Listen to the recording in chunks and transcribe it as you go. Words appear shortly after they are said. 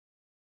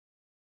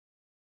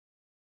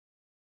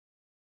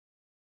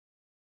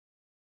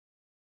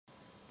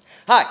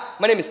Hi,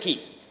 my name is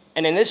Keith,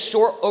 and in this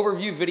short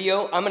overview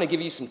video, I'm going to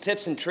give you some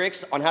tips and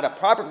tricks on how to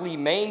properly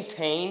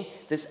maintain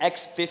this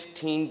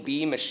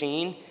X15B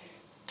machine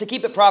to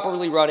keep it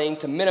properly running,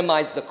 to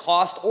minimize the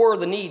cost or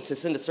the need to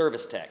send a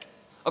service tech.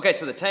 Okay,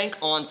 so the tank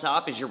on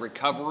top is your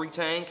recovery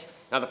tank.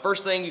 Now the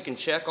first thing you can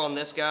check on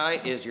this guy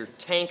is your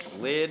tank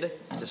lid.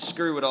 Just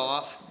screw it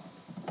off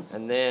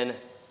and then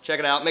check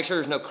it out. Make sure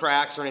there's no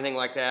cracks or anything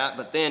like that.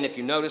 But then if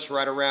you notice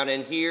right around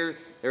in here,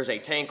 there's a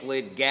tank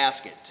lid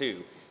gasket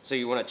too. So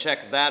you want to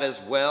check that as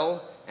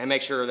well and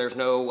make sure there's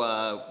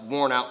no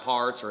worn out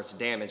parts or it's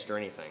damaged or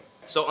anything.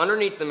 So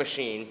underneath the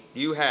machine,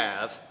 you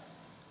have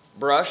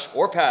brush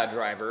or pad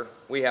driver.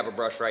 We have a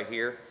brush right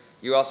here.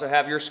 You also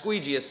have your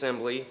squeegee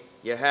assembly.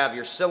 You have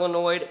your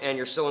solenoid and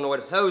your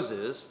solenoid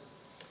hoses.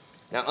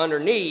 Now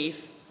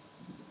underneath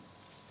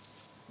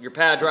your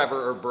pad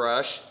driver or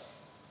brush,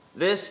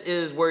 this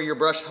is where your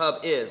brush hub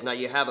is. Now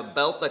you have a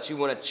belt that you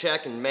want to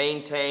check and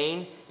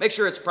maintain. Make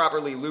sure it's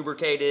properly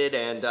lubricated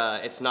and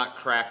it's not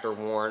cracked or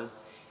worn.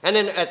 And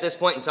then at this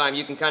point in time,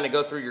 you can kind of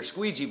go through your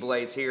squeegee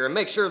blades here and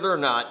make sure they're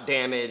not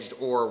damaged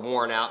or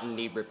worn out and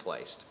need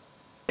replaced.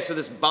 So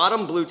this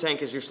bottom blue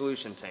tank is your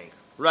solution tank.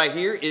 Right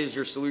here is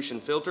your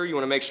solution filter. You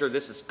want to make sure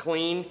this is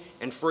clean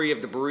and free of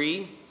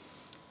debris.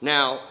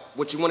 Now,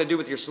 what you want to do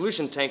with your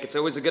solution tank, it's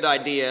always a good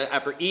idea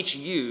after each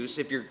use,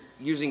 if you're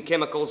using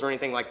chemicals or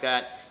anything like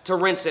that, to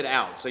rinse it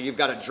out. So you've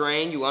got a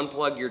drain, you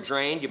unplug your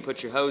drain, you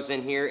put your hose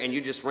in here, and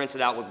you just rinse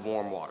it out with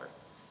warm water.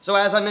 So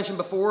as I mentioned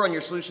before on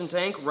your solution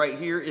tank, right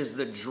here is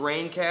the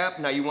drain cap.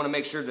 Now you want to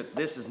make sure that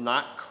this is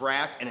not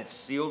cracked and it's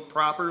sealed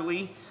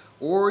properly,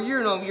 or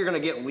you're going to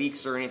get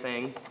leaks or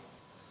anything.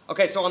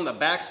 Okay, so on the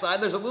back side,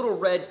 there's a little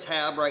red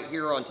tab right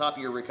here on top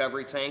of your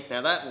recovery tank.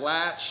 Now that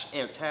latch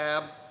and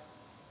tab,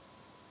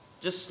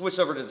 just switch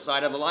over to the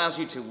side. It allows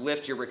you to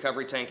lift your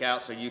recovery tank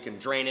out so you can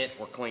drain it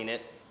or clean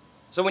it.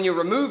 So when you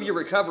remove your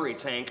recovery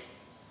tank,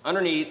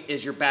 underneath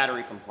is your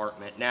battery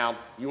compartment. Now,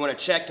 you want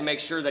to check to make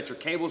sure that your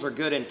cables are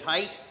good and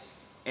tight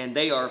and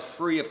they are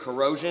free of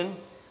corrosion.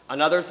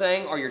 Another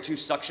thing are your two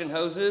suction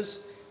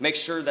hoses. Make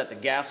sure that the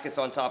gaskets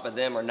on top of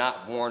them are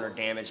not worn or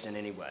damaged in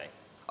any way.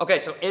 Okay,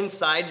 so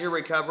inside your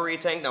recovery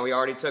tank, now we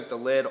already took the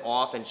lid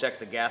off and checked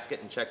the gasket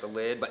and checked the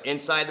lid, but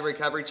inside the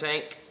recovery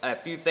tank, a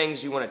few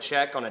things you want to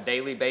check on a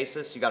daily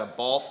basis. You got a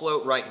ball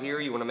float right here.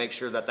 You want to make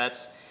sure that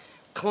that's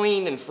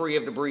clean and free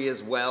of debris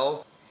as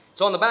well.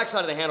 So on the back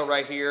side of the handle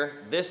right here,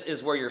 this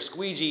is where your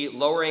squeegee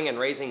lowering and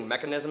raising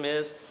mechanism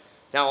is.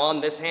 Now on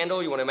this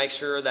handle, you want to make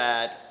sure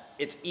that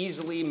it's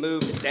easily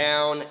moved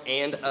down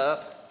and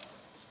up.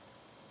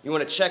 You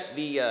want to check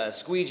the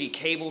squeegee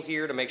cable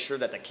here to make sure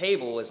that the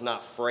cable is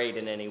not frayed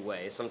in any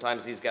way.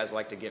 Sometimes these guys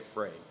like to get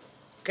frayed.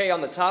 Okay,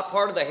 on the top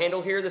part of the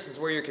handle here, this is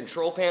where your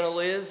control panel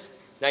is.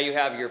 Now you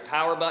have your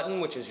power button,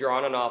 which is your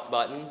on and off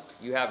button.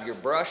 You have your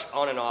brush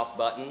on and off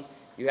button.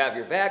 You have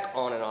your vac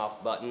on and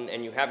off button,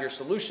 and you have your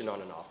solution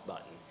on and off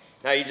button.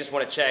 Now you just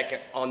want to check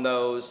on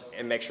those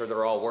and make sure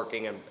they're all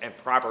working and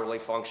properly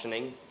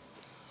functioning.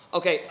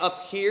 Okay,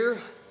 up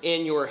here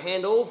in your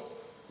handle,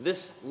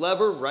 this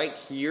lever right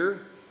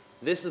here,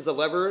 this is the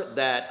lever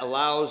that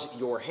allows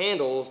your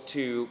handle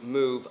to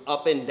move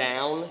up and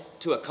down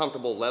to a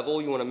comfortable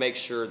level. You want to make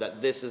sure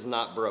that this is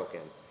not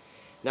broken.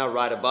 Now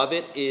right above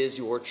it is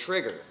your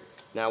trigger.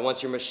 Now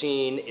once your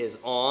machine is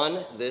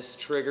on, this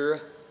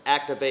trigger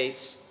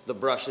activates the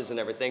brushes and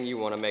everything. You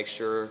want to make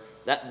sure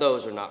that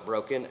those are not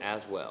broken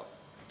as well.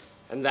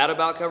 And that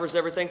about covers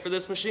everything for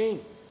this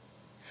machine.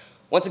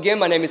 Once again,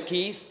 my name is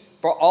Keith.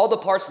 For all the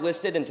parts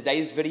listed in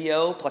today's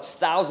video, plus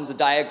thousands of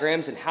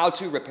diagrams and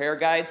how-to repair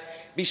guides,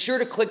 be sure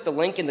to click the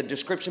link in the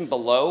description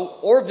below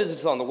or visit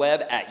us on the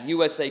web at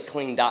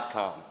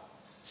USACLEAN.com.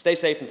 Stay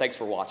safe and thanks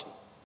for watching.